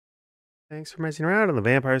Thanks for messing around on the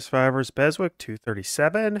Vampire Survivors BESWEC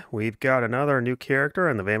 237. We've got another new character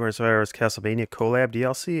in the Vampire Survivors Castlevania Collab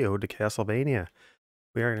DLC, Ode to Castlevania.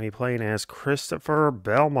 We are going to be playing as Christopher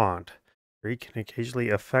Belmont. He can occasionally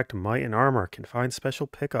affect might and armor, can find special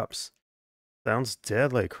pickups. Sounds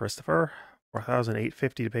deadly, Christopher.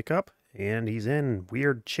 4,850 to pick up, and he's in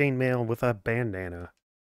weird chainmail with a bandana.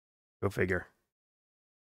 Go figure.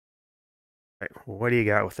 All right, what do you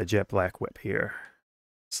got with the jet black whip here?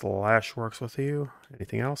 Slash works with you.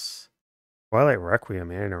 Anything else? Twilight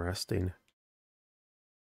Requiem, interesting.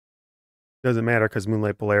 Doesn't matter because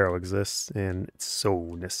Moonlight Bolero exists and it's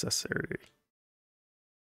so necessary.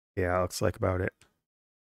 Yeah, looks like about it.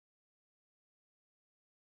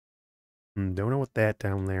 Don't know what that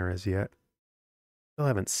down there is yet. Still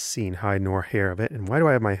haven't seen hide nor hair of it. And why do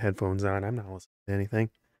I have my headphones on? I'm not listening to anything.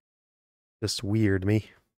 Just weird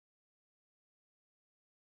me.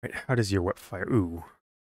 Right, how does your whip fire? Ooh.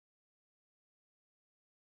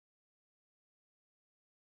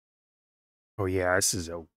 Oh yeah, this is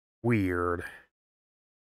a weird.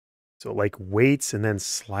 So it like waits and then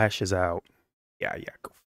slashes out. Yeah,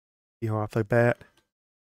 go. You off like that.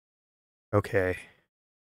 Okay.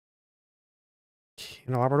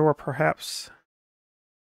 Candelabra, perhaps?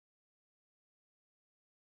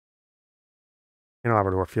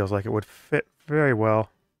 Candelabra feels like it would fit very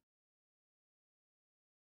well.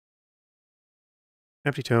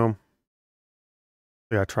 Empty tomb.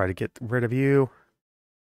 We gotta try to get rid of you.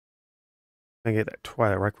 I get that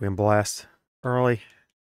Twilight Requiem blast early.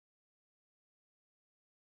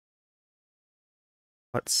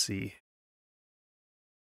 Let's see.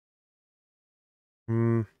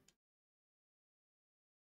 Okay,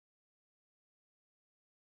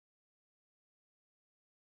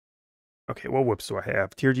 what whips do I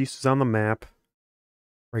have? Tear Juice is on the map.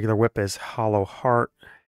 Regular whip is Hollow Heart.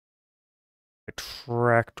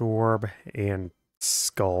 Attract Orb and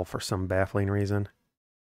Skull for some baffling reason.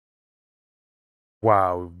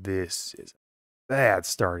 Wow, this is a bad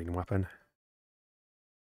starting weapon.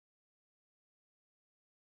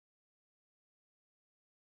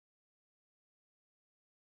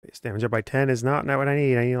 Base damage up by 10 is not what I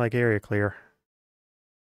need. I need like area clear.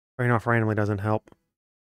 Rain off randomly doesn't help.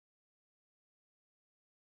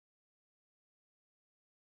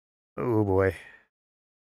 Oh boy.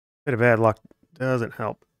 Bit of bad luck doesn't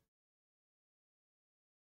help.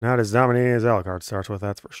 Not as dominating as Alucard starts with,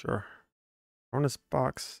 that's for sure. Bonus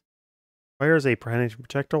box. Fires a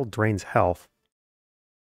projectile, drains health.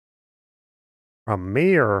 From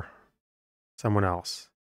me or someone else?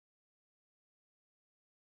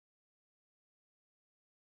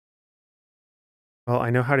 Well, I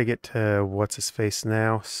know how to get to what's his face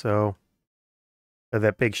now, so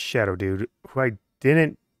that big shadow dude who I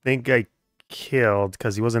didn't think I killed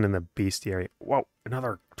because he wasn't in the bestiary. Whoa,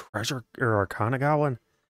 another treasure or arcana goblin?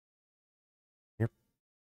 You're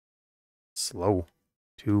slow,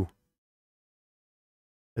 too.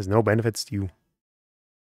 There's no benefits to you.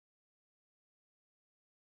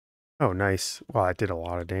 Oh, nice. Well, that did a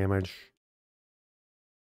lot of damage.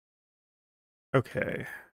 Okay.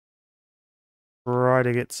 Try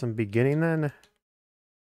to get some beginning then.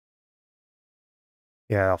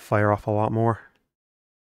 Yeah, I'll fire off a lot more.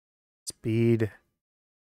 Speed.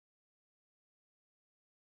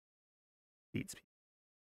 Speed.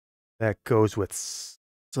 That goes with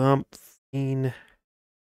something.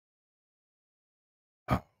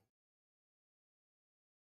 Oh.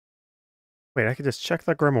 Wait, I could just check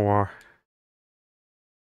the grimoire.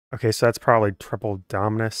 Okay, so that's probably triple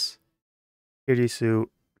Dominus. Suit,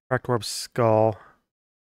 Cracked Orb Skull.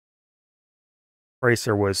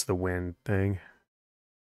 Bracer was the wind thing.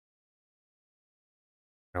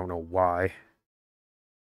 I don't know why.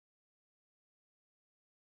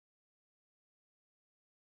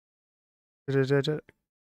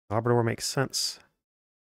 Labrador makes sense.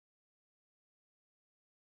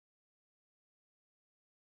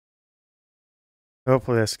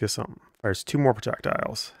 Hopefully this gets something. Fires 2 more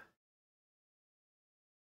projectiles.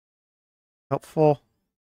 Helpful.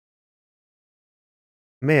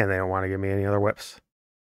 Man, they don't want to give me any other whips.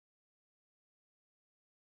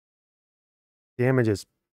 Damage is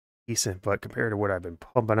decent, but compared to what I've been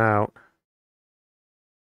pumping out,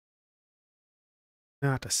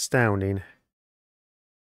 not astounding.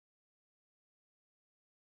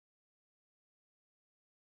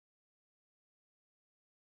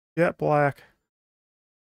 Jet black.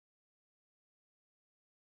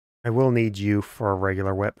 I will need you for a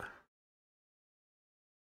regular whip.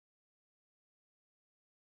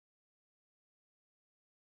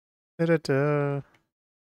 Da-da-da.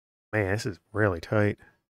 Man, this is really tight.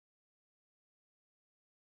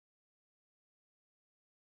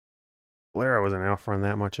 Blair wasn't out front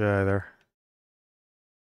that much either.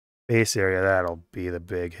 Base area, that'll be the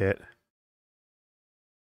big hit.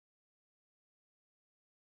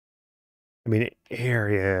 I mean,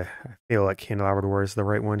 area, I feel like Candelabra Door is the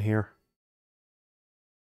right one here.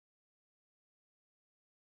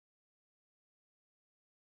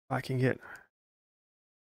 I can get...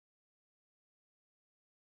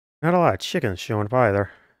 Not a lot of chickens showing up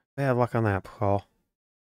either. Bad luck on that call.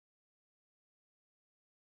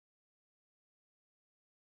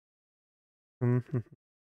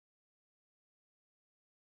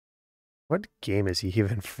 What game is he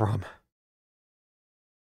even from?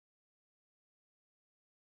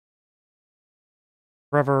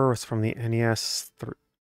 Forever was from the NES.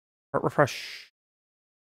 Heart refresh.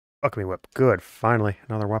 Alchemy whip. Good. Finally,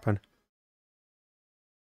 another weapon.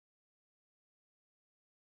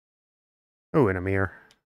 Oh, and a mirror.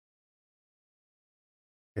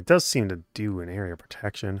 It does seem to do an area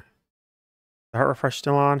protection. The heart refresh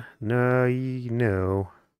still on? No,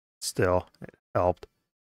 no. Still, it helped.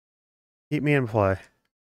 Keep me in play.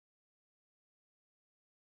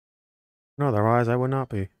 No, otherwise I would not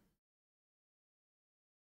be.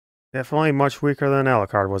 Definitely much weaker than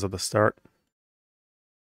Alucard was at the start.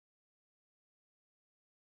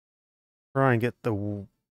 Try and get the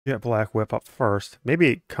Jet Black Whip up first. Maybe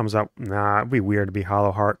it comes up. Nah, it'd be weird to be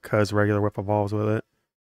Hollow Heart because regular Whip evolves with it.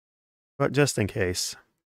 But just in case.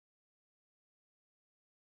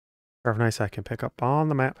 Very nice I can pick up on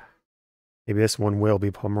the map. Maybe this one will be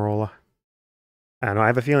Pomarola. I don't know, I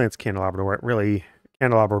have a feeling it's Candelabra Door. It really,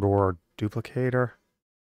 Candelabra Door Duplicator.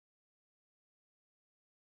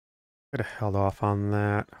 Could have held off on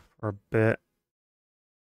that for a bit.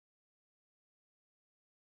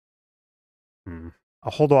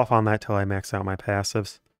 I'll hold off on that till I max out my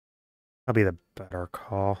passives. That'll be the better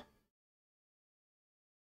call.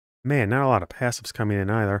 Man, not a lot of passives coming in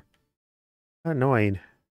either. Annoying.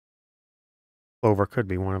 Clover could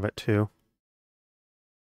be one of it too.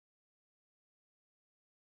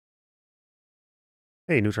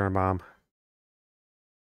 Hey, Neutron Bomb.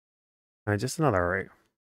 Just another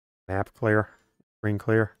map clear. Ring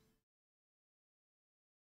clear.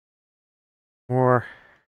 Or,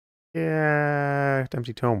 yeah,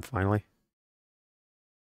 Empty Tome finally.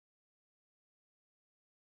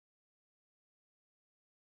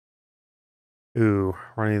 Ooh,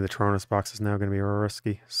 running the Tronus box is now going to be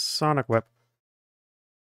risky. Sonic Whip.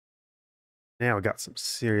 Now we got some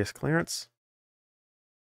serious clearance.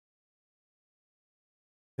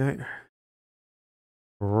 Okay.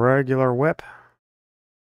 Regular Whip.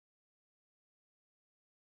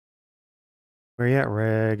 Where you at?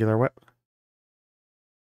 Regular Whip.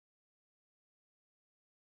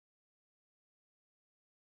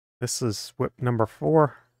 This is Whip number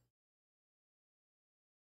 4.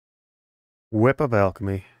 Whip of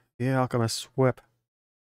Alchemy. The Alchemist's Whip.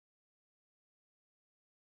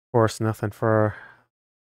 Of course, nothing for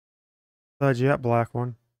the Jet Black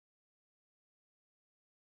one.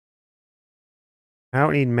 I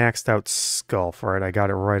don't need maxed out Skull for it. I got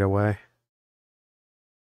it right away.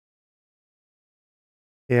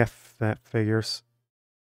 If that figures.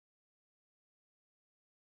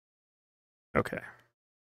 Okay.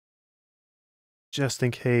 Just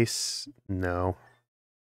in case, no.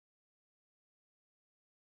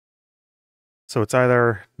 So it's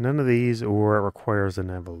either none of these or it requires an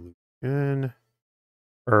evolution.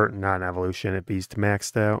 Or not an evolution, it beats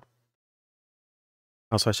maxed out.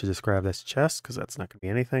 Also, I should just grab this chest because that's not going to be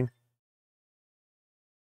anything.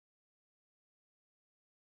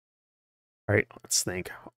 Alright, let's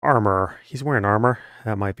think. Armor. He's wearing armor.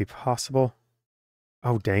 That might be possible.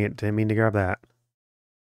 Oh, dang it. Didn't mean to grab that.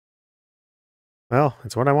 Well,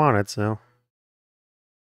 it's what I wanted, so.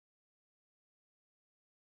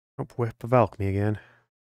 Oh, Whip of Alchemy again.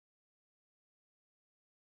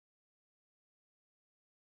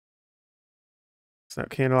 It's not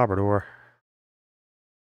Candelabra Door.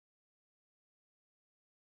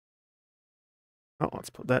 Oh,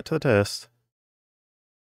 let's put that to the test.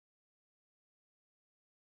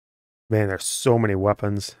 Man, there's so many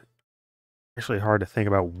weapons. Actually hard to think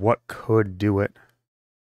about what could do it.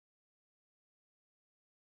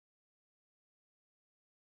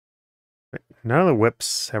 But none of the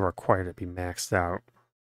whips have required it to be maxed out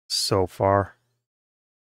so far.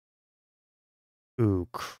 Ooh,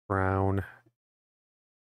 crown.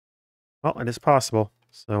 Well, it is possible,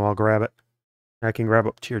 so I'll grab it. I can grab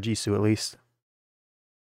up Tier Jisoo at least.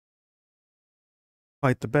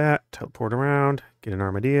 Fight the bat, teleport around, get an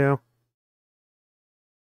Armadillo.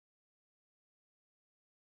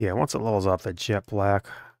 Yeah, once it levels up, the Jet Black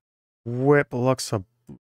Whip looks a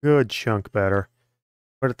good chunk better.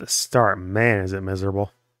 But at the start, man, is it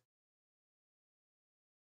miserable.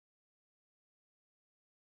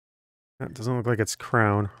 That doesn't look like it's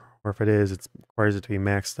crown, or if it is, it requires it to be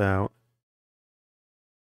maxed out.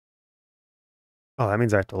 Oh, that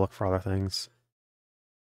means I have to look for other things.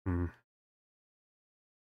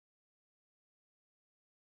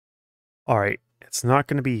 Alright, it's not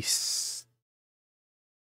going to be...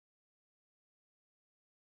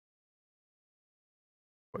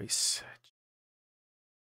 Voice.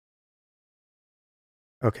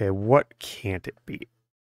 Okay, what can't it be?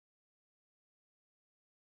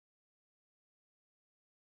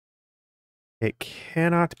 It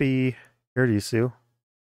cannot be Sue.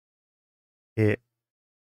 It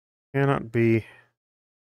cannot be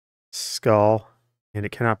skull, and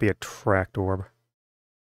it cannot be a tracked orb.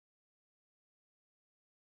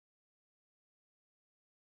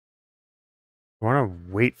 I want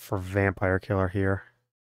to wait for Vampire Killer here.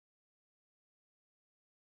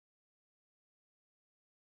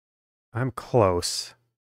 I'm close.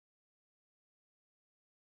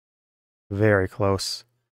 Very close.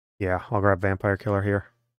 Yeah, I'll grab Vampire Killer here.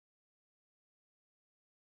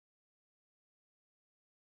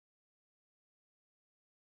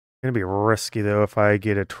 Gonna be risky though if I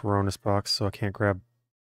get a Tyrannus box, so I can't grab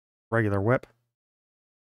regular whip.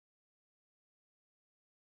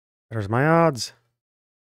 There's my odds.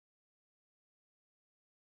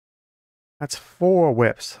 That's 4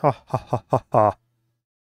 whips. Ha ha ha ha ha.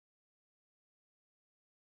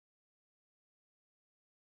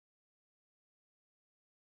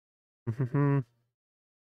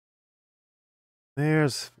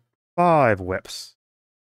 There's 5 whips.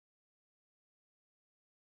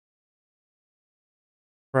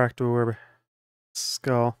 Cracked orb.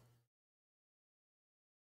 Skull.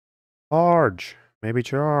 Charge. Maybe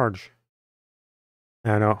charge.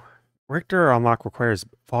 I know. Richter unlock requires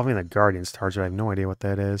evolving the Guardian's Target. I have no idea what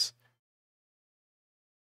that is.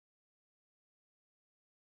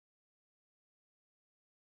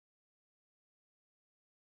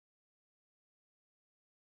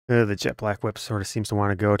 The jet black whip sort of seems to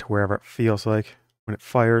want to go to wherever it feels like when it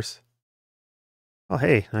fires. Oh,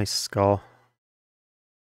 hey, nice skull.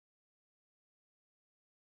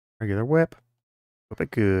 Regular whip. Whip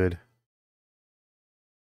it good.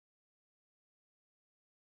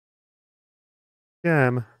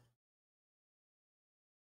 Gem.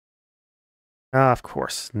 Ah, of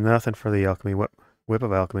course. Nothing for the alchemy whip. Whip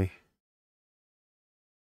of alchemy.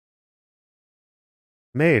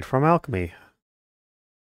 Made from alchemy.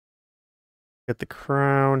 Get the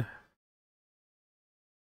crown.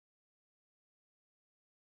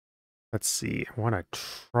 Let's see. I want to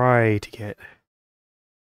try to get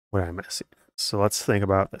what I'm missing. So let's think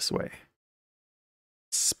about it this way.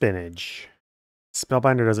 Spinach.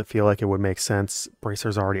 Spellbinder doesn't feel like it would make sense.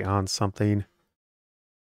 Bracer's already on something.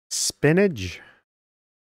 Spinach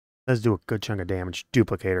does do a good chunk of damage.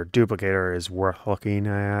 Duplicator. Duplicator is worth looking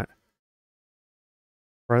at.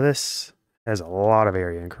 For this, has a lot of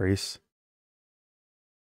area increase.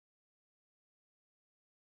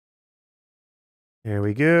 Here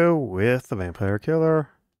we go with the Vampire Killer.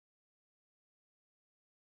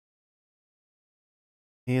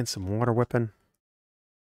 And some water weapon.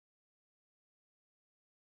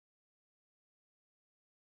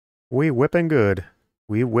 We whipping good.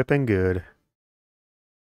 We whipping good. It's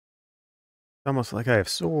almost like I have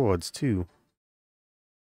swords, too.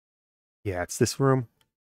 Yeah, it's this room.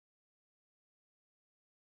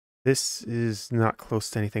 This is not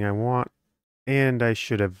close to anything I want. And I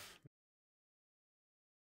should have...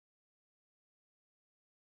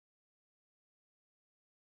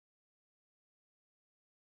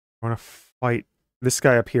 I want to fight... This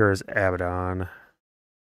guy up here is Abaddon.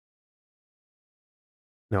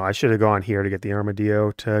 No, I should have gone here to get the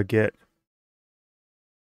Armadillo to get...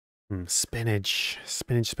 spinach.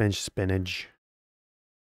 Spinach, spinach, spinach.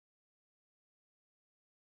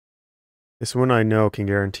 This one I know can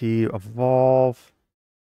guarantee evolve.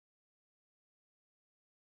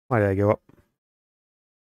 Why did I go up?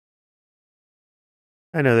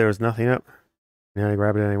 I know there was nothing up. Yeah, I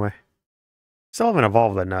grabbed it anyway. Still haven't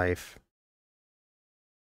evolved the knife.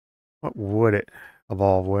 What would it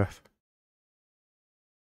evolve with?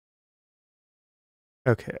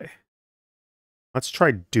 Okay. Let's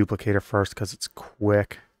try Duplicator first because it's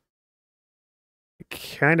quick. It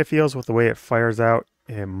kind of feels with the way it fires out,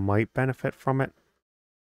 it might benefit from it.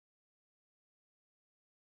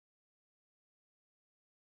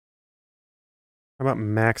 How about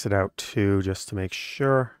max it out too, just to make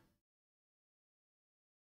sure.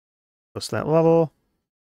 Close to that level.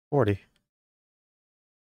 40.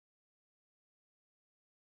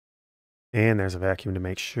 And there's a vacuum to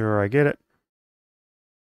make sure I get it.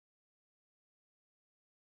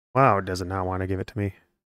 Wow, it does not want to give it to me.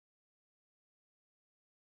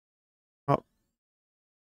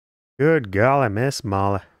 Good golly, Miss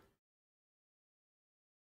Molly.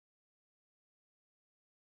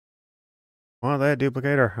 I want that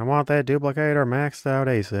duplicator. I want that duplicator maxed out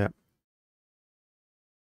ASAP.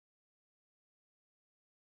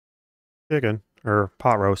 Chicken. Or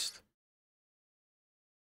pot roast.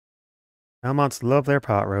 Belmonts love their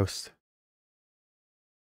pot roast.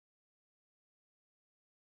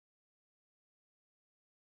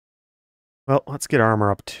 Well, let's get armor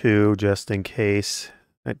up too, just in case.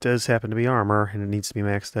 It does happen to be armor, and it needs to be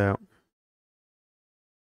maxed out.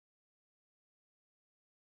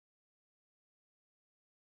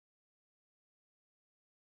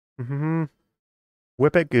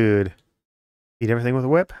 Whip it good. Eat everything with a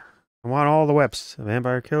whip. I want all the whips. A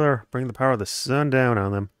vampire killer, bring the power of the sun down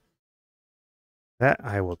on them. That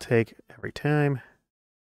I will take every time.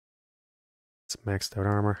 It's maxed out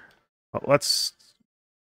armor. Well, let's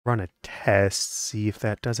run a test, see if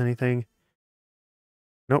that does anything.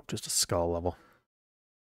 Nope, just a skull level.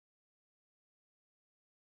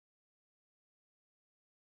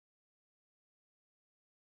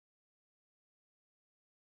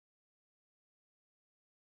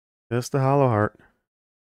 Just a hollow heart.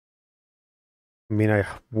 I mean, I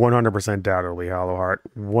 100% doubt it'll be hollow heart.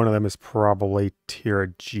 One of them is probably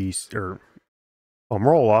Tira G or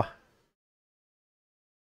Omrola.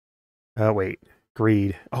 Oh, wait.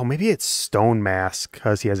 Greed. Oh, maybe it's Stone Mask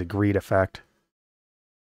because he has a greed effect.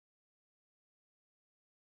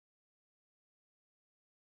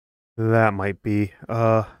 That might be.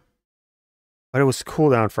 But it was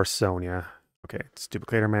cooldown for Sonya. Okay, it's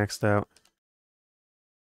duplicator maxed out.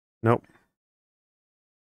 Nope.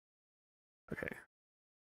 Okay.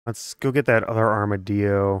 Let's go get that other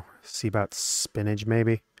Armadillo. See about spinach,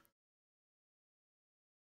 maybe.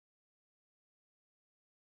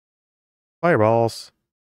 Fireballs.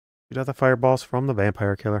 Shoot out the fireballs from the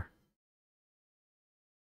vampire killer.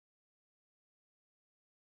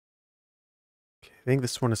 Okay, I think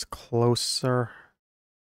this one is closer.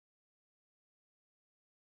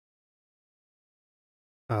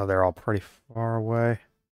 Oh, they're all pretty far away.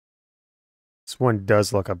 This one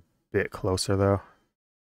does look a bit closer, though.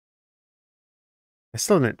 I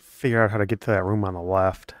still didn't figure out how to get to that room on the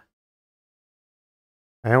left.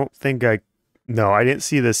 I don't think I... No, I didn't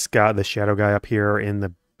see this guy, the shadow guy up here in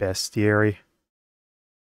the bestiary.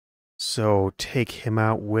 So take him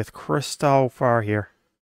out with Christopher here.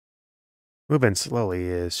 Moving slowly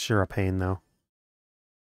is sure a pain, though.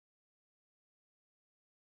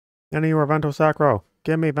 Any your Vento Sacro.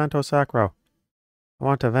 Give me Vento Sacro. I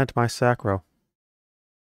want to vent my Sacro.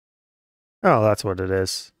 Oh, that's what it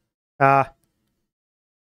is. Ah.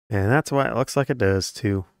 And that's what it looks like it does,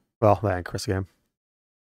 too. Well, that and Chris again.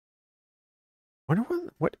 Wonder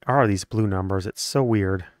what are these blue numbers? It's so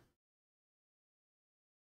weird.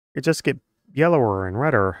 It just get yellower and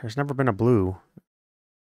redder. There's never been a blue.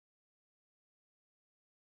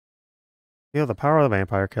 Feel the power of the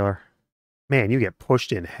vampire killer. Man, you get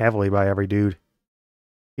pushed in heavily by every dude.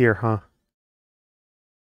 Here, huh?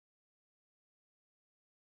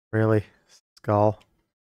 Really? Skull.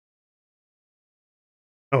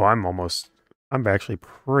 Oh, I'm actually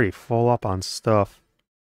pretty full up on stuff.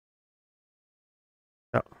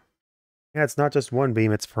 Oh. Yeah, it's not just one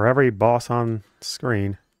beam, it's for every boss on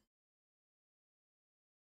screen.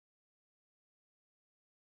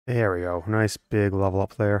 There we go. Nice big level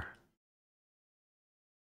up there.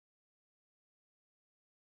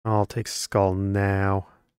 I'll take skull now.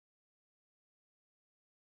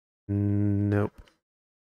 Nope.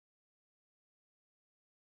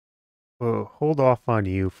 Oh, hold off on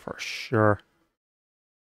you for sure.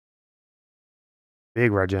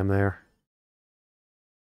 Big red gem there.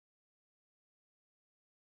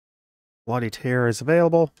 Bloody Tear is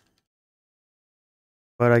available.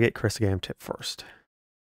 But I get Chris Game tip first.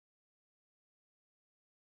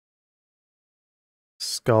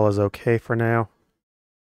 Skull is okay for now.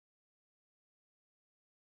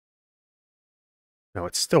 No,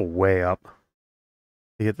 it's still way up.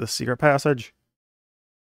 You get the secret passage.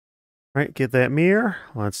 Right, get that mirror.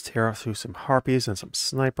 Let's tear through some harpies and some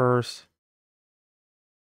snipers.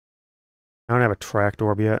 I don't have a tracked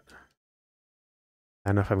orb yet. I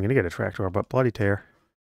don't know if I'm going to get a tracked orb, but Bloody Tear.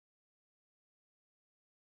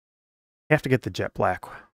 Have to get the Jet Black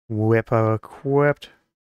Whip equipped.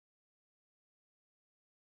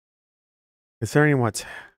 Considering what's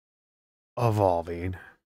evolving.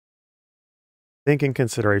 Think in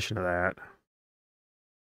consideration of that.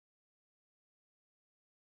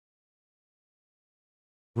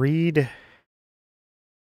 Reed.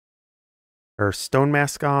 Or Stone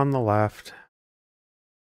Mask on the left.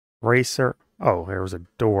 Racer. Oh, there was a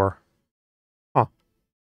door. Huh.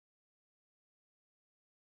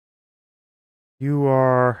 You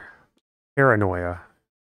are Paranoia.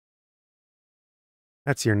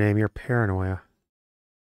 That's your name, you're Paranoia.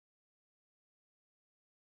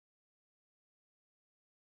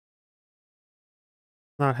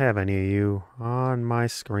 Not have any of you on my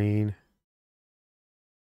screen.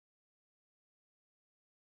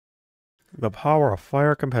 The power of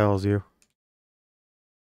fire compels you.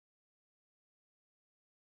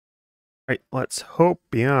 Right, let's hope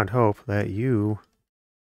beyond hope that you...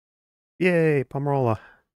 Yay, Pomerola.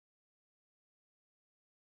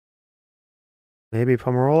 Maybe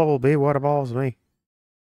Pomerola will be what evolves me.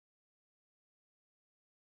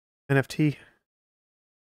 NFT.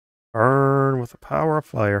 Burn with the power of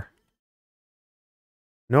fire.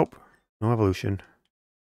 Nope, no evolution.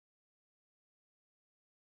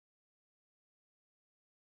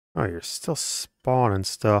 Oh, you're still spawning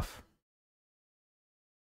stuff.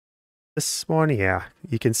 This one, yeah,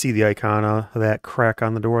 you can see the icon of that crack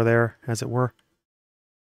on the door there, as it were.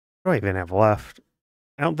 What do I even have left?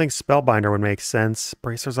 I don't think Spellbinder would make sense.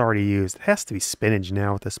 Bracer's already used. It has to be Spinach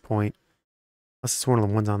now at this point. Unless it's one of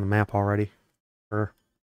the ones on the map already. Or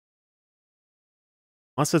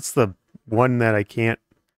unless it's the one that I can't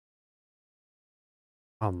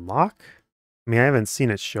unlock? I mean, I haven't seen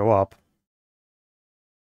it show up.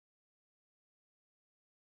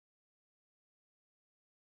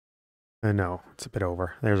 No, it's a bit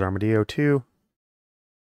over. There's Armadillo 2.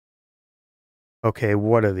 Okay,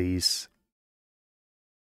 what are these?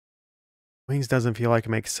 Wings doesn't feel like it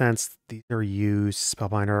makes sense. These are used.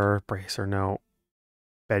 Spellbinder, Bracer, no.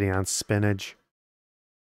 Betting on Spinach.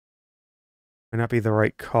 Might not be the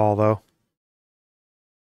right call, though.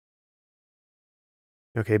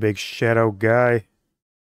 Okay, big shadow guy.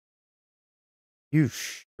 You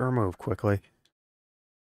sure move quickly.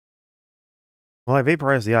 Well, I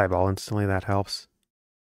vaporized the eyeball instantly. That helps.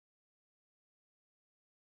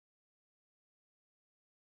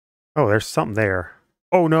 Oh, there's something there.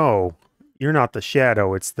 Oh, no. You're not the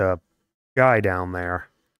shadow. It's the guy down there.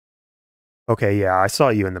 Okay, yeah, I saw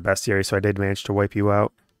you in the bestiary, so I did manage to wipe you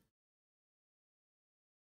out.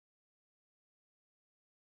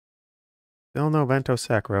 Still no Vento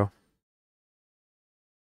Sacro.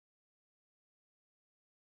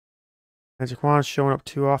 Magic Wand's showing up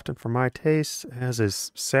too often for my taste, as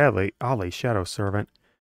is, sadly, Ollie, Shadow Servant.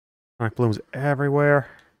 Sonic Blooms everywhere.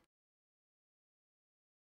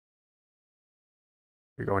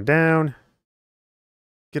 You're going down.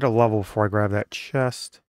 Get a level before I grab that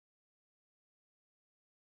chest.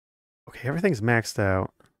 Okay, everything's maxed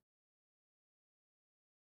out.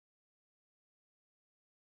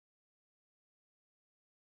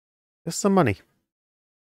 Just some money.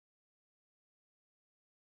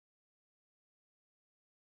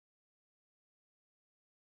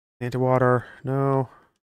 Antiwater, no.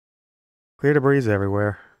 Clear debris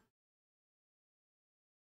everywhere.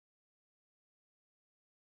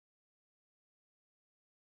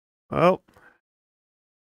 Oh.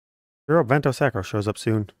 Zero Vento Sacro shows up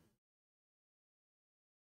soon.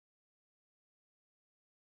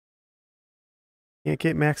 Can't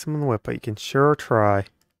get maximum whip, but you can sure try.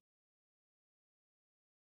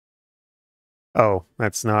 Oh,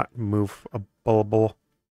 that's not moveable.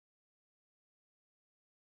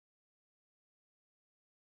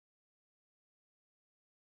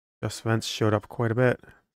 Just Vents showed up quite a bit.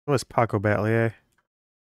 So was Paco Batlier.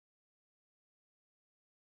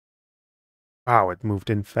 Wow, it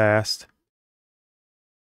moved in fast.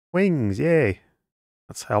 Wings, yay.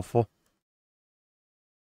 That's helpful.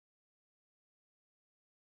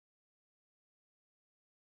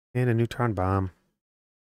 And a neutron bomb.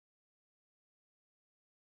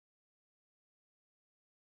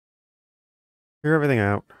 Clear everything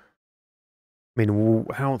out. I mean,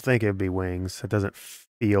 I don't think it'd be wings. It doesn't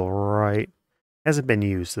feel right. Hasn't been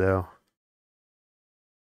used, though.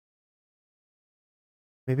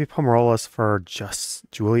 Maybe Pomerola's for just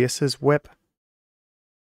Julius's whip?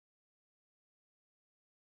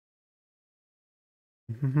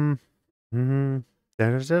 Mm-hmm. Mm-hmm.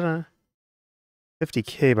 Da-da-da-da.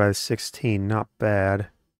 50k by 16, not bad.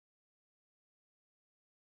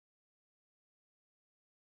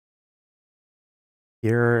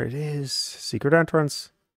 Here it is. Secret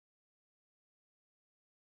entrance.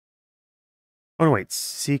 Oh, no, wait.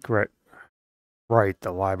 Secret. Right,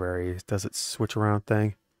 the library. Does it switch around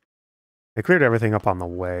thing? I cleared everything up on the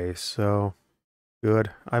way, so... Good.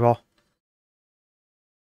 Eyeball.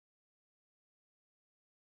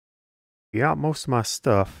 Yeah, most of my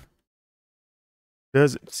stuff.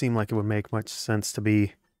 Doesn't seem like it would make much sense to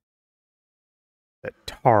be that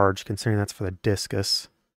Targe, considering that's for the Discus.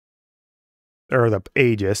 Or the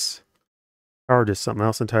Aegis. Targe is something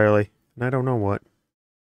else entirely. And I don't know what.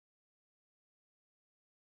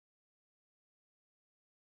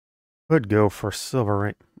 Could go for silver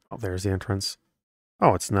ring. Oh, there's the entrance.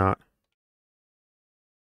 Oh, it's not.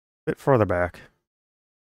 Bit further back.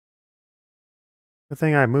 Good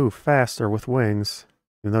thing I move faster with wings,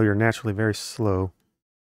 even though you're naturally very slow.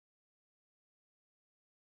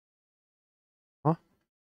 Huh?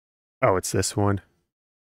 Oh, it's this one.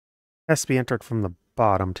 Has to be entered from the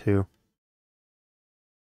bottom, too.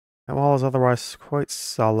 That wall is otherwise quite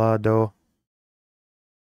solid, though.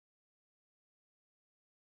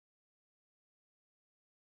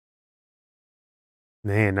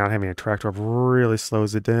 Man, not having a tractor up really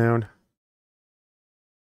slows it down.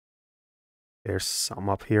 There's some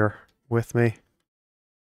up here with me.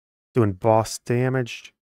 Doing boss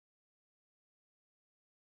damage.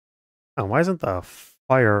 Oh, why isn't the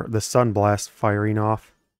sunblast firing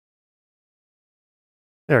off?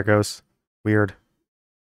 There it goes. Weird.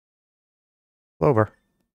 Over.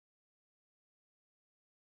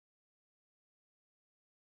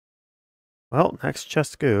 Well, next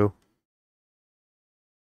chest go.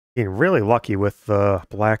 Getting really lucky with the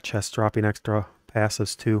black chest dropping extra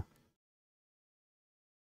passes too.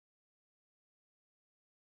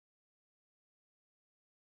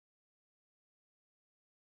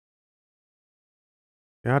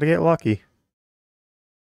 Gotta get lucky.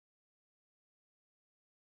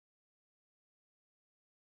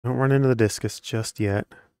 Don't run into the discus just yet.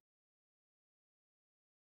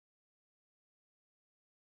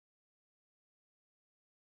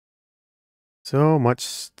 So much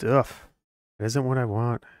stuff. It isn't what I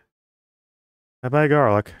want. Bye-bye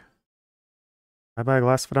garlic. Bye-bye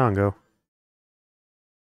glass fandango.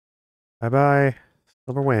 Bye-bye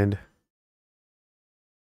silver wind.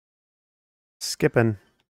 Skipping.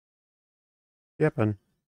 Skipping.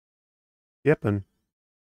 Skipping.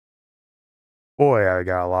 Boy, I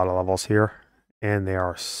got a lot of levels here. And they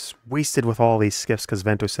are wasted with all these skips because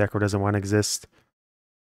Vento Sacro doesn't want to exist.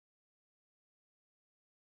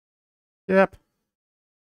 Yep.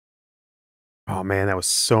 Oh man, that was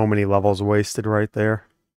so many levels wasted right there.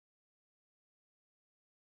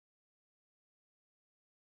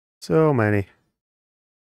 So many.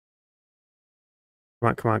 Come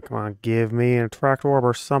on, come on, come on. Give me an attract orb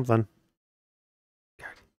or something.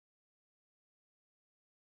 God.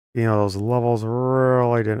 You know, those levels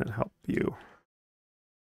really didn't help you.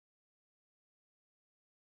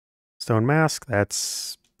 Stone Mask,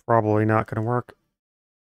 that's probably not going to work.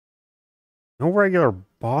 No regular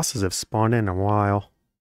bosses have spawned in a while.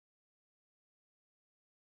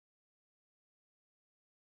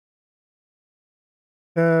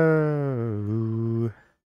 Oh.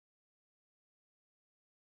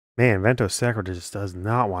 Man, Vento Sacro just does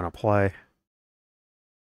not want to play.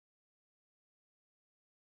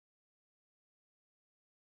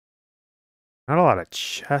 Not a lot of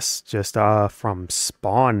chests just from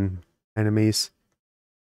spawn enemies.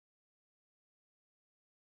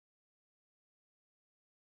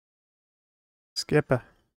 Skippa.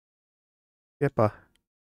 Skippa.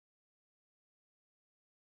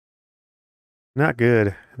 Not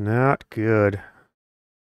good. Not good.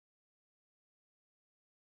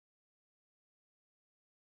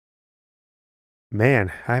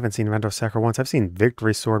 Man, I haven't seen Vento Sacro once. I've seen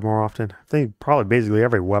Victory Sword more often. I think probably basically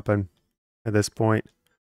every weapon at this point.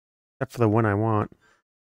 Except for the one I want.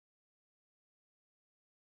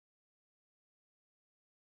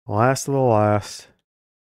 Last of the last.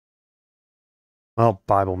 Well,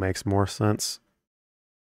 Bible makes more sense.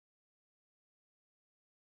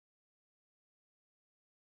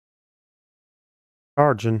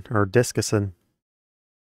 Arjun, or Discuson.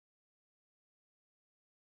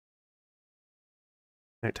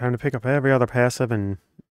 Right, time to pick up every other passive and...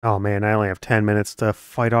 Oh man, I only have 10 minutes to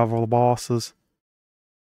fight off all the bosses.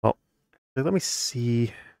 Well, let me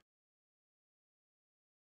see.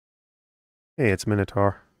 Hey, it's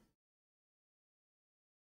Minotaur.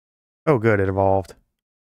 Oh good, it evolved.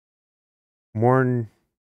 More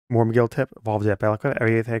McGill tip evolves at Balaka.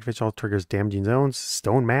 Every attack visual triggers damaging zones.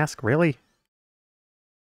 Stone Mask, really?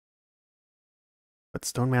 But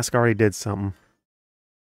Stone Mask already did something.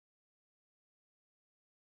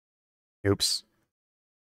 Oops.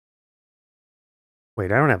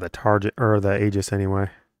 Wait, I don't have the target or the Aegis anyway.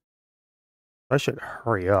 I should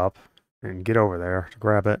hurry up and get over there to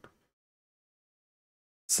grab it.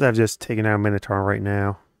 Instead of just taking out Minotaur right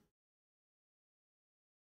now.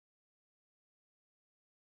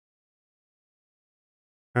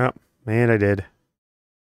 Oh, man, I did.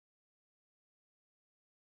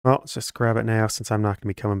 Well, let's just grab it now since I'm not going to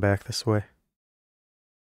be coming back this way.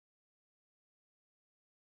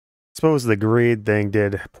 Suppose the greed thing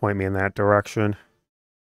did point me in that direction.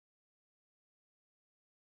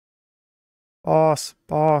 Boss,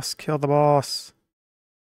 boss, kill the boss.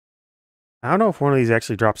 I don't know if one of these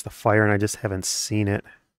actually drops the fire and I just haven't seen it.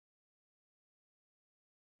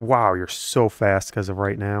 Wow, you're so fast because of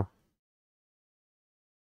right now.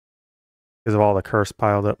 Because of all the curse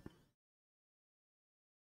piled up.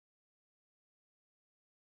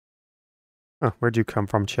 Huh, where'd you come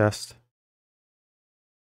from, chest?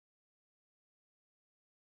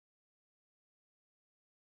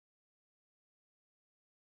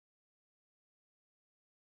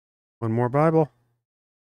 One more Bible.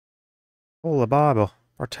 Holy Bible.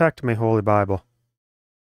 Protect me, Holy Bible.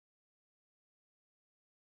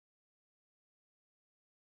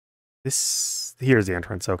 Here's the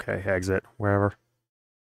entrance. Okay, exit. Wherever.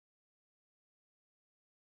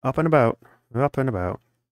 Up and about. Up and about.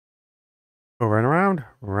 Over and around.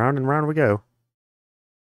 Round and round we go.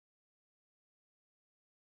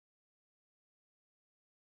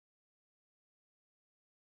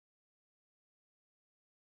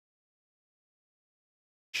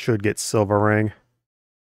 Should get silver ring.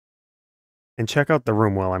 And check out the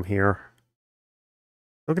room while I'm here.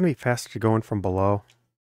 Still gonna be faster going from below.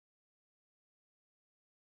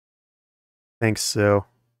 Thanks, Sue.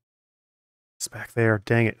 It's back there.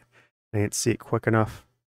 Dang it. I didn't see it quick enough.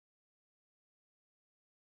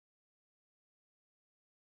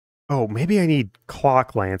 Oh, maybe I need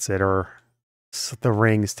clock lancet or the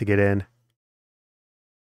rings to get in.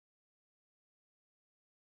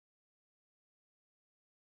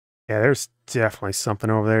 Yeah, there's definitely something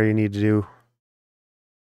over there you need to do.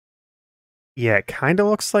 Yeah, it kind of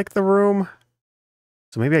looks like the room.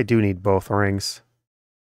 So maybe I do need both rings.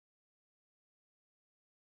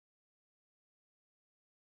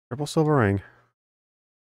 Triple silver ring.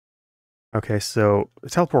 Okay, so the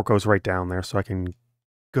teleport goes right down there, so I can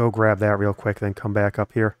go grab that real quick, then come back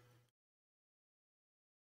up here.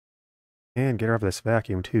 And get rid of this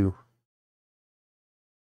vacuum, too.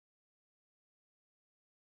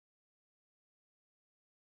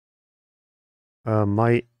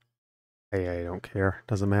 Might... Hey, I don't care.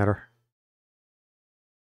 Doesn't matter.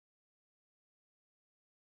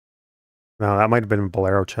 No, that might have been a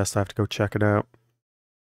Bolero chest. I have to go check it out.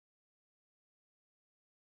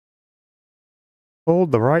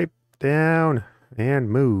 Hold the right down and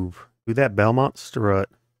move. Do that Belmont strut.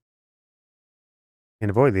 And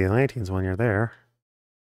avoid the Atlanteans when you're there.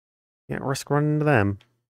 Can't risk running into them.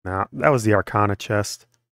 Nah, that was the Arcana chest.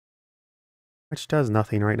 Which does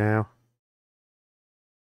nothing right now.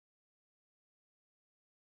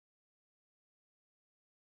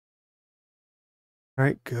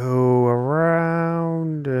 Alright, go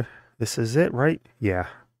around. This is it, right? Yeah.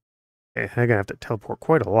 Okay, I'm gonna have to teleport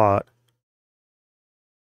quite a lot.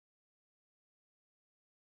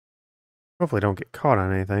 Hopefully don't get caught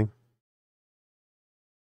on anything.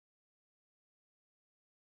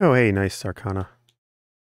 Oh, hey, nice Arcana.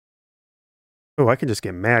 Oh, I can just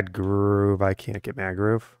get Mad Groove. I can't get Mad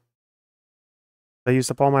Groove. I used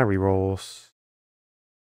up all my rerolls.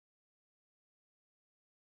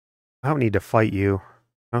 I don't need to fight you.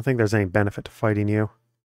 I don't think there's any benefit to fighting you.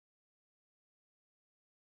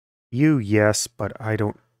 You, yes, but I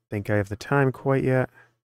don't think I have the time quite yet.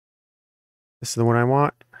 This is the one I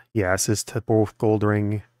want? Yeah, this is to both gold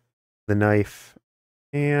ring, the knife,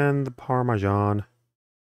 and the Parmesan.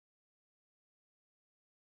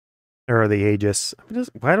 Or the Aegis.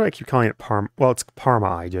 Why do I keep calling it Well, it's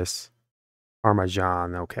Parma Aegis.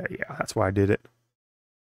 Parmesan. Okay, yeah, that's why I did it.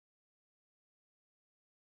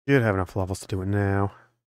 Should have enough levels to do it now.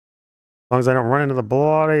 As long as I don't run into the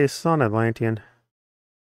bloody Sun Atlantean.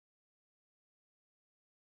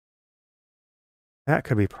 That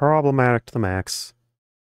could be problematic to the max.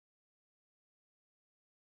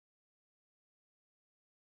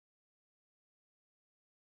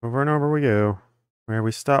 Over and over we go. Where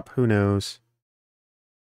we stop, who knows.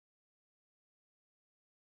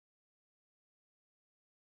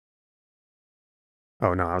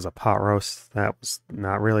 Oh no, that was a pot roast. That was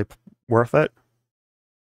not really worth it.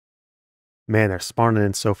 Man, they're spawning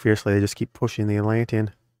in so fiercely, they just keep pushing the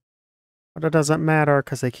Atlantean. But it doesn't matter,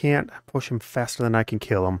 because they can't push him faster than I can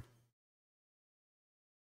kill him.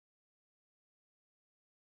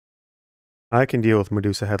 I can deal with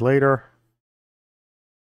Medusa Head later.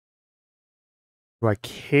 Do I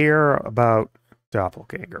care about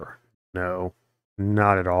Doppelganger? No,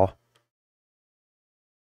 not at all.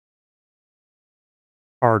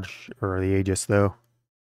 Arch, or the Aegis, though.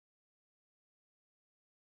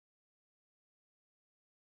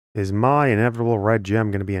 Is my inevitable red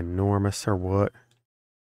gem going to be enormous, or what?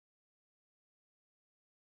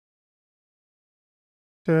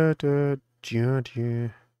 Da, da, da, da.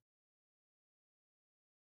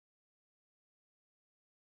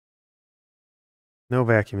 No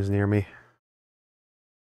vacuums near me.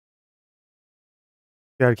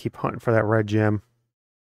 Gotta keep hunting for that red gem.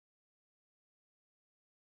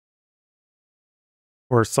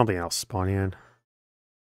 Or something else spawning in.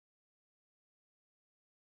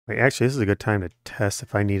 Wait, actually, this is a good time to test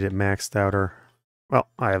if I need it maxed out or... Well,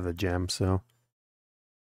 I have the gem, so...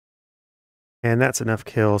 And that's enough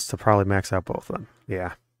kills to probably max out both of them.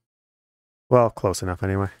 Yeah. Well, close enough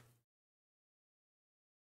anyway.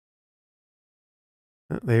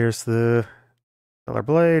 There's the Stellar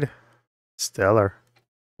Blade. Stellar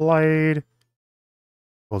Blade.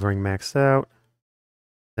 Gold ring maxed out.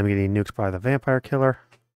 I'm getting nuked by the vampire killer.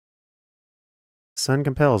 Sun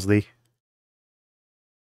compels thee.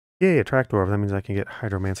 Yay, a trapdoor. That means I can get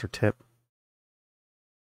Hydromancer tip.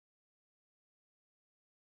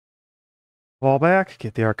 Fall back,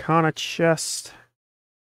 get the Arcana chest.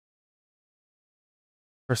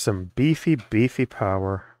 For some beefy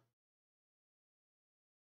power.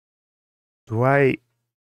 Do I...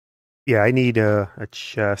 Yeah, I need a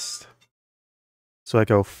chest. So I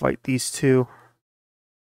go fight these two.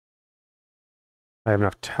 I have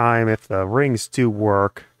enough time if the rings do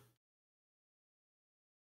work.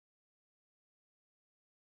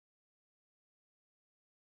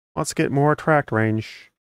 Let's get more attract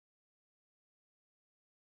range.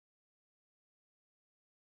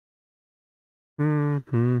 Take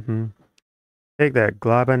that,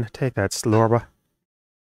 Globin. Take that, Slorba.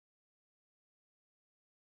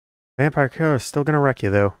 Vampire Killer is still gonna wreck you,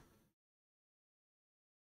 though.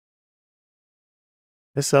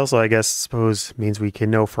 This also, I guess, suppose means we can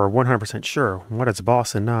know for 100% sure what it's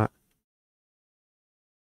boss and not.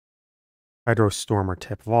 Hydro Stormer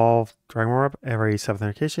tip evolve. Dragon Orb. Every 7th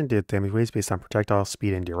indication did damage waves based on projectile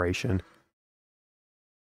speed and duration.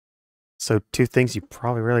 So 2 things you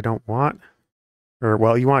probably really don't want. Or,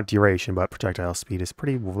 well, you want duration, but projectile speed is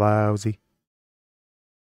pretty lousy.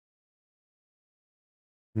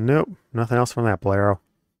 Nope, nothing else from that Blairow.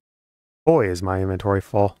 Boy, is my inventory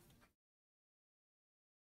full.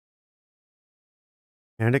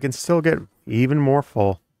 And it can still get even more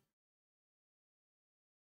full.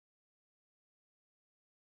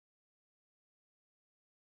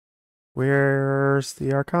 Where's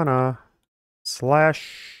the Arcana?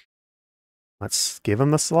 Slash. Let's give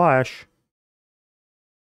him the slash.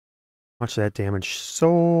 Much of that damage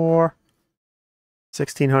soar.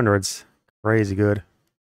 1600s. Crazy good.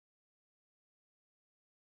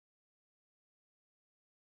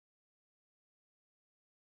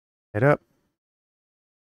 Head up.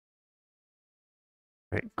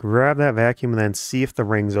 Right, grab that vacuum and then see if the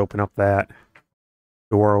rings open up that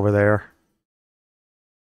door over there.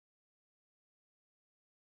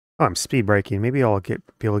 Oh, I'm speed braking. Maybe I'll be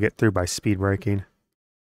able to get through by speed braking.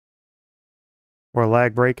 Or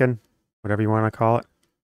lag braking. Whatever you want to call it.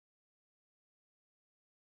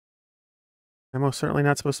 I'm most certainly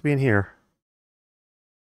not supposed to be in here.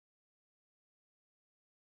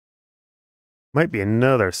 Might be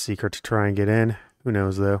another secret to try and get in. Who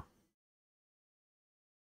knows, though.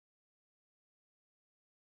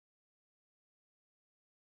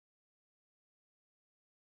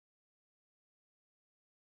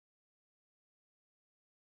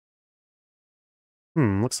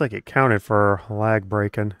 Looks like it counted for lag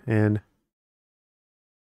breaking in.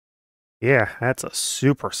 Yeah, that's a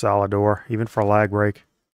super solid door, even for lag break.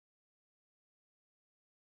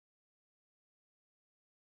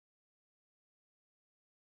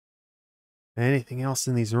 Anything else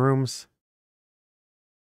in these rooms?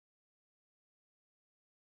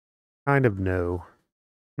 Kind of no.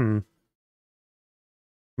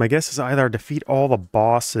 My guess is either defeat all the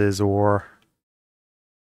bosses or...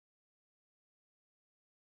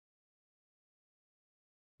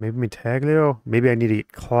 Maybe Metaglio? Maybe I need to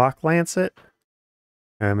get Clock Lancet?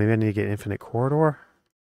 Maybe I need to get Infinite Corridor?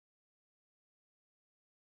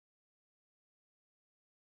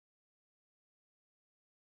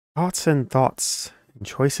 Thoughts and thoughts. And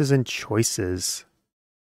choices and choices.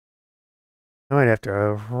 I might have to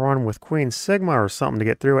run with Queen Sigma or something to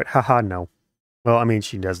get through it. Haha, no. Well, I mean,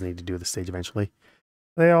 she does need to do the stage eventually.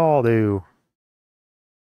 They all do.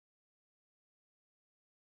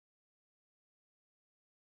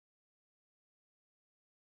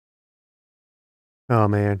 Oh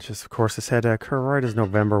man, just of course this had to occur right as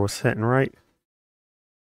November was hitting, right?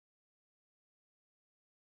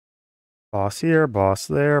 Boss here, boss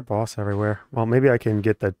there, boss everywhere. Well, maybe I can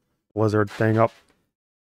get the blizzard thing up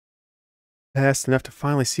fast enough to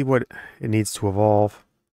finally see what it needs to evolve.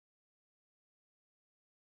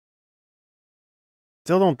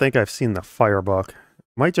 Still don't think I've seen the Firebuck.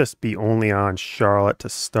 Might just be only on Charlotte to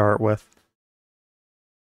start with.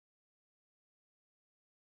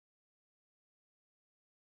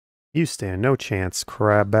 You stand no chance,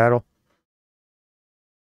 Crab Battle.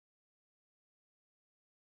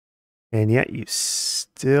 And yet you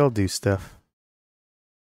still do stuff.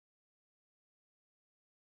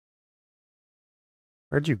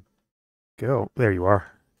 Where'd you go? There you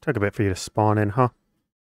are. Took a bit for you to spawn in, huh?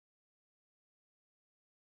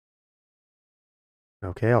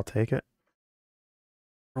 Okay, I'll take it.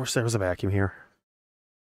 I wish there was a vacuum here.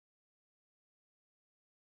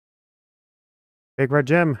 Big red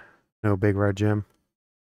gem. No big red gem.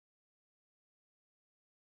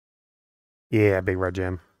 Yeah, big red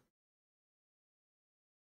gem.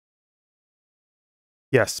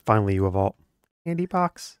 Yes, finally you evolve. Candy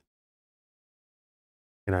box.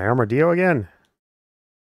 Can I Armadillo again?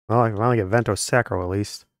 Well, I can finally get Vento Sacro at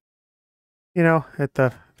least. You know, at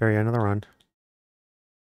the very end of the run.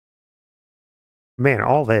 Man,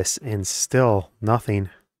 all this and still nothing.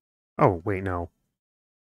 Oh, wait, no.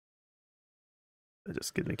 That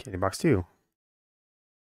just gives me candy box too.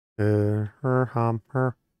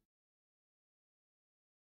 Her.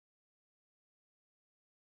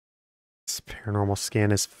 This paranormal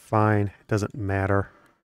scan is fine. It doesn't matter.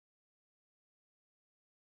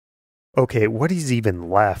 Okay, what is even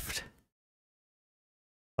left?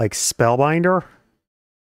 Like Spellbinder?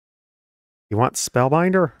 You want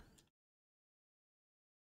Spellbinder?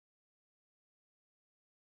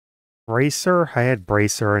 Bracer? I had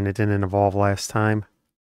Bracer and it didn't evolve last time.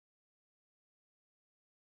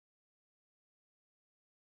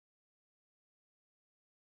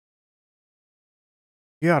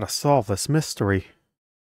 You gotta solve this mystery.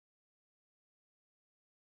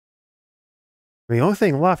 The only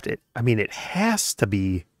thing left, it has to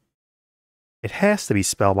be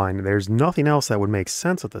Spellbinder. There's nothing else that would make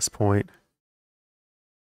sense at this point.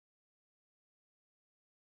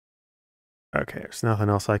 Okay, there's nothing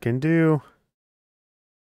else I can do.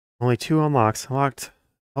 Only 2 unlocks. Unlocked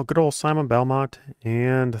good old Simon Belmont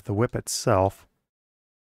and the whip itself.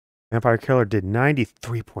 Vampire Killer did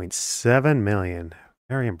 93.7 million.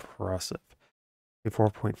 Very impressive.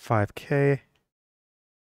 4.5k.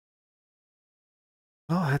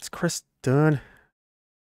 Oh, that's Chris done.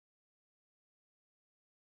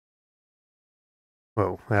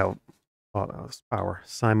 Whoa, that was power.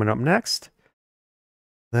 Simon up next.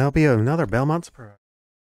 That'll be another Belmont surprise.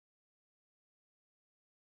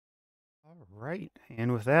 All right,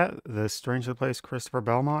 and with that, the strangely placed Christopher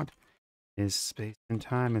Belmont. His space and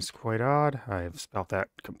time is quite odd. I have spelled that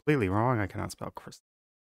completely wrong. I cannot spell Christopher.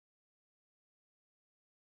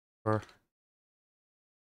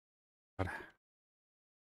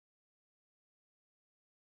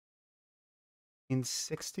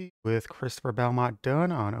 1960 with Christopher Belmont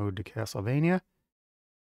done on Ode to Castlevania.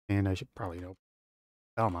 And I should probably know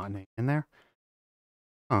Belmont name in there.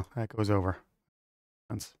 Oh, that goes over.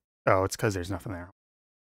 Oh, it's because there's nothing there.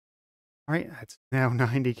 All right, that's now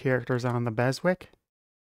 90 characters on the BESWEC.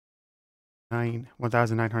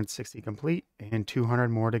 1,960 complete and 200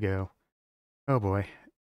 more to go. Oh boy.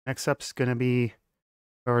 Next up's going to be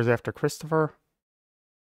whoever's after Christopher.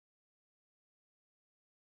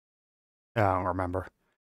 I don't remember.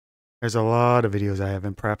 There's a lot of videos I have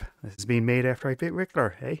in prep. This is being made after I beat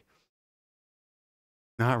Richter, hey?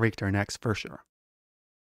 Not Richter next, for sure.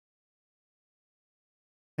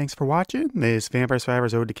 Thanks for watching this Vampire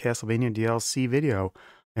Survivors Ode to Castlevania DLC video.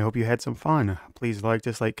 I hope you had some fun. Please like,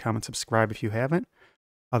 dislike, comment, subscribe if you haven't.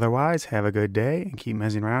 Otherwise, have a good day and keep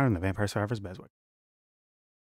mezzing around in the Vampire Survivors BESWEC.